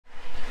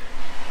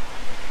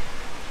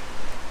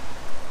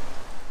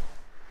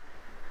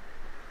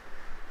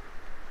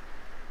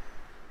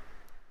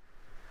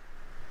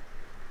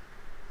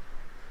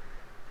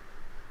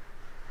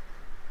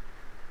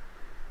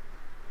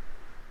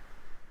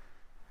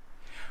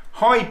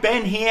Hi,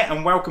 Ben here,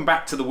 and welcome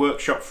back to the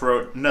workshop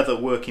for another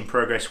Work in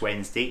Progress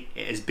Wednesday.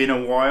 It has been a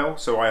while,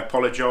 so I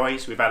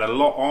apologise. We've had a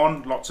lot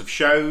on, lots of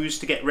shows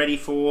to get ready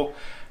for,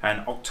 and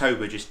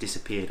October just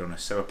disappeared on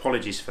us, so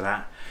apologies for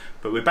that.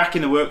 But we're back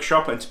in the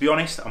workshop, and to be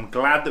honest, I'm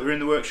glad that we're in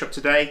the workshop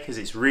today because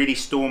it's really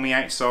stormy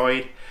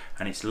outside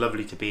and it's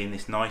lovely to be in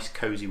this nice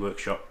cosy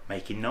workshop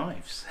making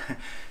knives.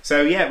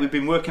 So yeah, we've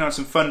been working on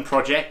some fun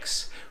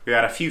projects. We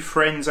had a few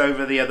friends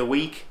over the other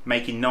week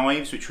making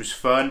knives, which was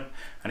fun,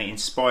 and it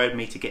inspired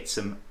me to get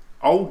some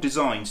old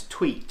designs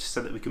tweaked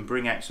so that we can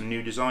bring out some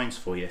new designs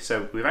for you.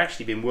 So we've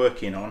actually been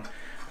working on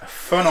a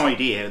fun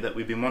idea that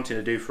we've been wanting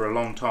to do for a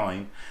long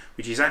time,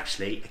 which is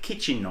actually a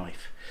kitchen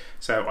knife.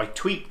 So I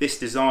tweaked this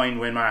design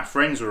when my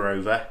friends were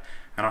over,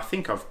 and I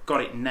think I've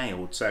got it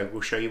nailed. So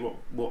we'll show you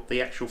what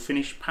the actual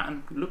finished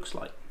pattern looks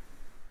like.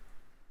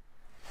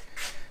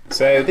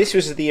 So this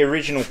was the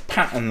original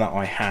pattern that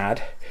I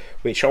had,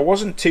 which I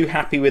wasn't too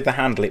happy with the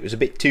handle. It was a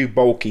bit too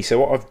bulky, so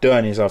what I've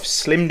done is I've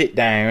slimmed it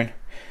down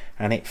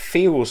and it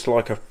feels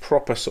like a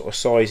proper sort of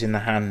size in the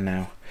hand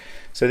now.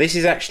 So this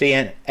is actually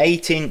an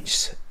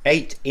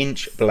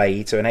 8-inch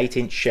blade, so an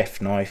 8-inch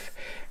chef knife,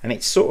 and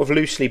it's sort of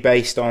loosely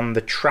based on the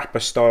trapper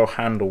style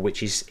handle,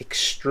 which is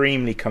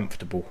extremely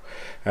comfortable.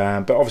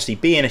 But obviously,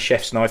 being a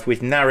chef's knife,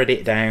 we've narrowed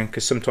it down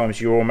because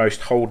sometimes you're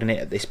almost holding it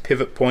at this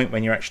pivot point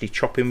when you're actually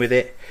chopping with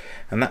it,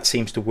 and that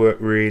seems to work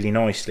really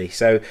nicely.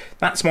 So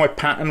that's my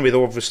pattern with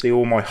obviously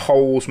all my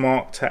holes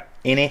marked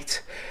in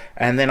it.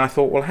 And then I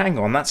thought, well, hang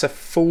on, that's a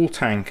full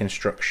tang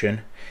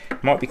construction.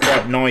 It might be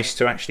quite nice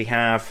to actually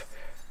have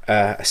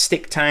a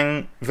stick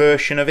tang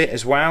version of it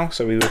as well.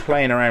 So we were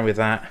playing around with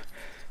that.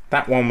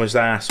 That one was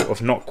sort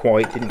of not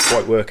quite, didn't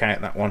quite work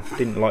out, that one.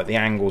 Didn't like the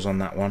angles on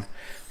that one.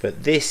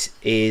 But this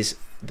is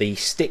the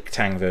stick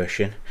tang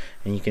version,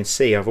 and you can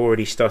see I've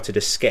already started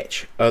to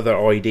sketch other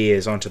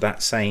ideas onto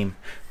that same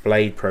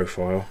blade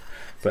profile.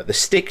 But the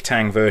stick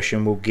tang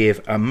version will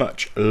give a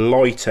much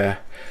lighter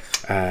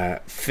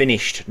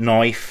finished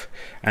knife,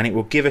 and it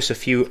will give us a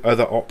few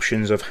other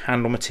options of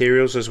handle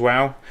materials as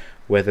well,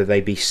 whether they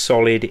be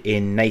solid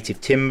in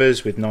native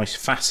timbers with nice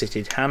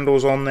faceted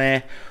handles on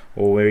there,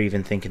 or we're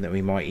even thinking that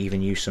we might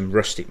even use some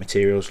rustic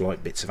materials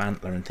like bits of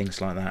antler and things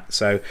like that.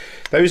 So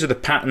those are the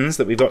patterns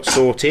that we've got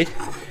sorted,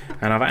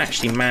 and I've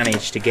actually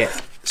managed to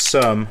get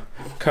some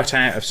cut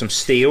out of some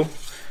steel.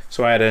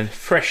 So I had a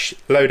fresh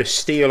load of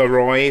steel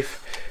arrive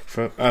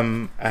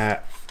from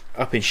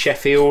up in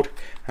Sheffield,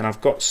 and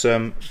I've got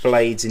some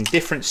blades in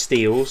different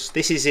steels.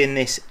 This is in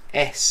this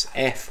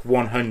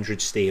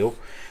SF100 steel,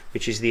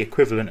 which is the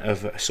equivalent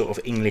of a sort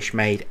of English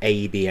made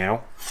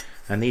ABL,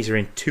 and these are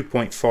in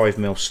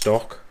 2.5mm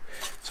stock.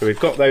 So we've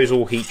got those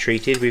all heat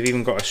treated. We've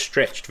even got a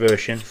stretched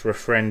version for a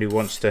friend who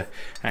wants to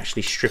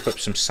actually strip up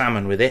some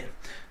salmon with it.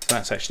 So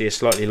that's actually a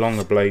slightly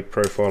longer blade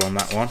profile on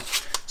that one.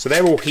 So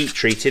they're all heat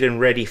treated and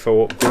ready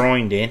for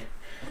grinding.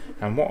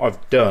 And what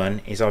I've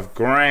done is I've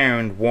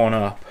ground one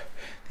up.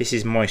 This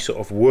is my sort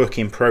of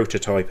working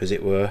prototype, as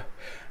it were,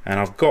 and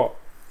I've got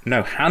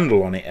no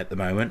handle on it at the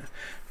moment,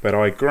 but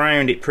I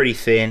ground it pretty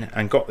thin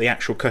and got the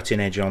actual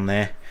cutting edge on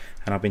there,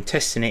 and I've been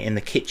testing it in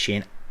the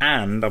kitchen,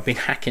 and I've been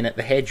hacking at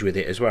the hedge with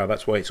it as well.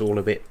 That's why it's all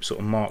a bit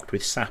sort of marked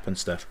with sap and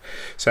stuff.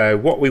 So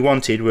what we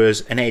wanted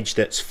was an edge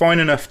that's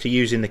fine enough to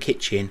use in the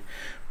kitchen,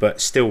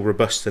 but still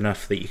robust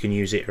enough that you can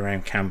use it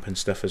around camp and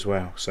stuff as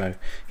well. So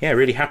yeah,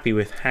 really happy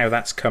with how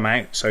that's come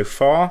out so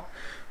far.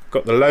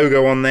 Got the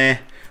logo on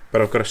there,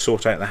 but I've got to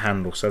sort out the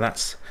handle, so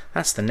that's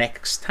the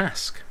next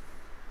task.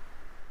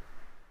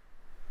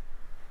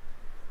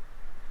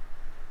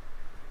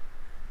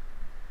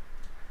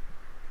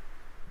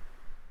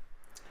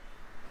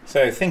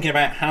 So thinking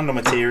about handle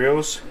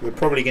materials, we're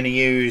probably going to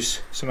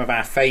use some of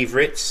our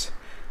favourites.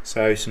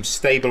 So some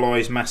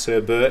stabilised Masseur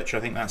birch,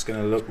 I think that's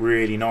going to look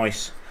really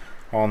nice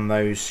on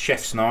those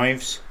chef's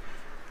knives.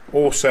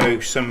 Also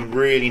some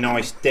really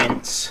nice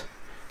dense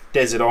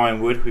desert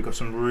ironwood. We've got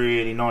some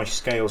really nice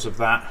scales of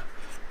that,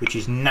 which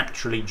is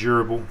naturally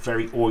durable,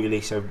 very oily,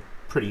 so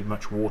pretty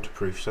much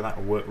waterproof, so that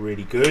will work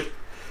really good.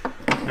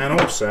 And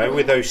also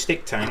with those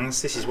stick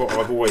tangs, this is what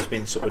I've always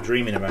been sort of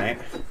dreaming about,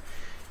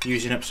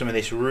 using up some of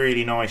this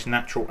really nice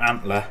natural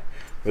antler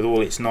with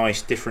all its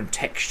nice different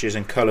textures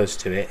and colours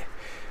to it.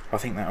 I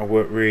think that'll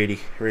work really,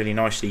 really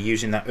nicely,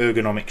 using that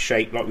ergonomic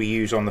shape like we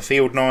use on the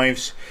field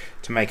knives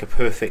to make a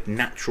perfect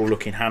natural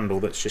looking handle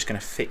that's just going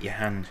to fit your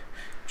hand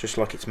just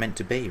like it's meant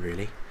to be,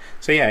 really.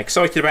 So yeah,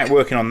 excited about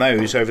working on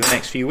those over the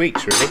next few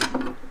weeks,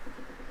 really.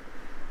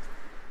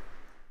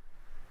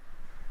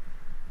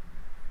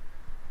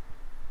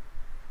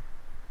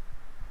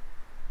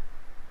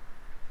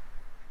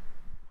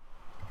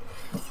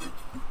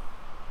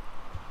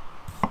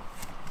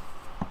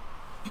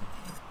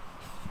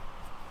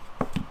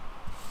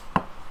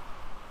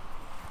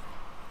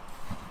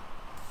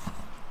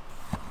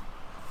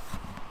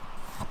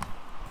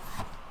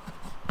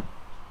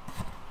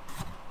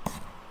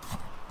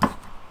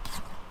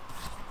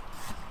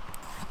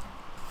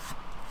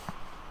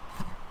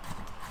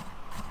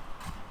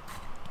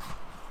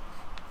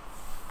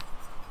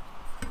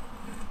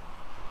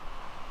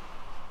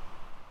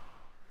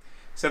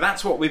 So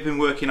that's what we've been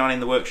working on in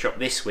the workshop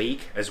this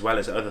week, as well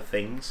as other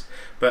things.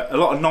 But a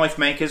lot of knife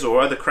makers or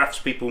other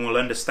craftspeople will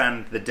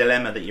understand the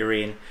dilemma that you're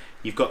in.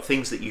 You've got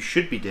things that you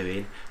should be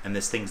doing, and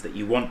there's things that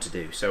you want to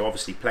do. So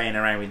obviously playing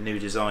around with new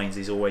designs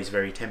is always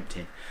very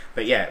tempting.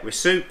 But yeah, we're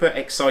super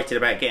excited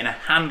about getting a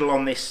handle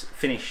on this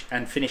finish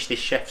this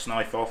chef's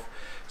knife off,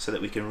 so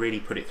that we can really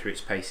put it through its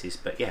paces.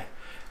 But yeah,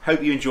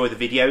 hope you enjoy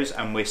the videos,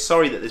 and we're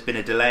sorry that there's been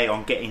a delay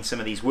on getting some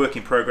of these work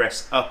in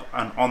progress up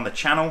and on the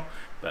channel,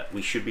 but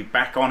we should be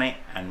back on it,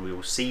 and we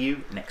will see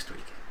you next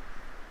week.